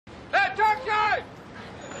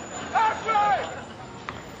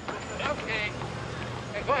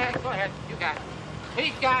Go ahead. You got it.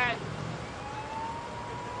 He's got it.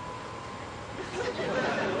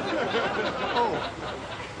 Oh,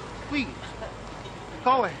 please,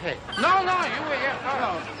 go ahead. No, you were here.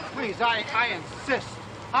 No, please, I insist.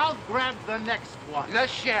 I'll grab the next one.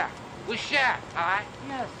 Let's share. We share, all right?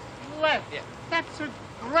 Yes, let's. Yeah. That's a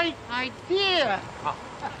great idea.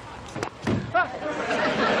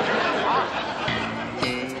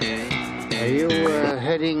 Are you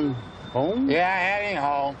heading home? Yeah, heading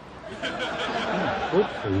home. Good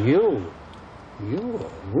for you. You are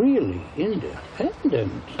really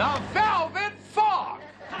independent. The Velvet Fog.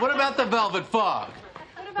 What about the Velvet Fog?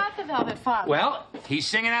 What about the Velvet Fog? Well, he's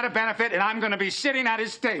singing at a benefit, and I'm going to be sitting at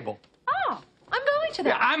his table. Oh, I'm going to that.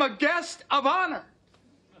 Yeah, I'm a guest of honor.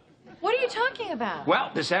 What are you talking about? Well,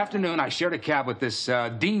 this afternoon, I shared a cab with this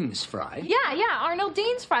Dean's Fry. Yeah, Arnold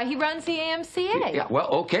Dean's Fry. He runs the AMCA. Yeah, well,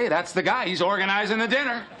 okay, that's the guy. He's organizing the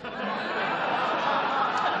dinner.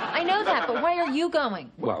 I know that, but why are you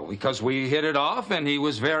going? Well, because we hit it off, and he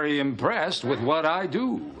was very impressed with what I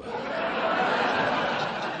do.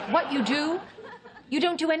 What you do? You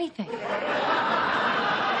don't do anything.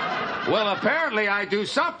 Well, apparently I do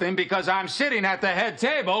something because I'm sitting at the head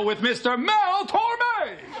table with Mr. Mel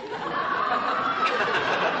Torme.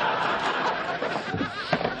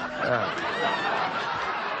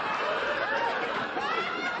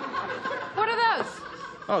 What are those?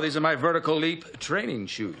 Oh, these are my vertical leap training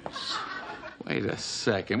shoes. Wait a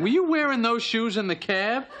second. Were you wearing those shoes in the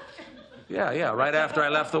cab? Yeah, right after I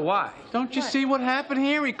left the Y. Don't you see what happened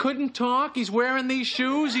here? He couldn't talk. He's wearing these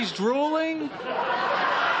shoes. He's drooling.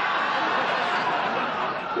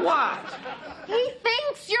 What? He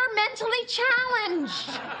thinks you're mentally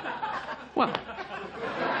challenged. Well,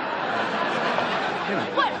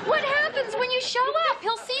 What happens when you show up?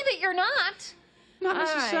 He'll see that you're not. not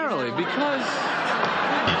necessarily,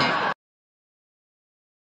 because...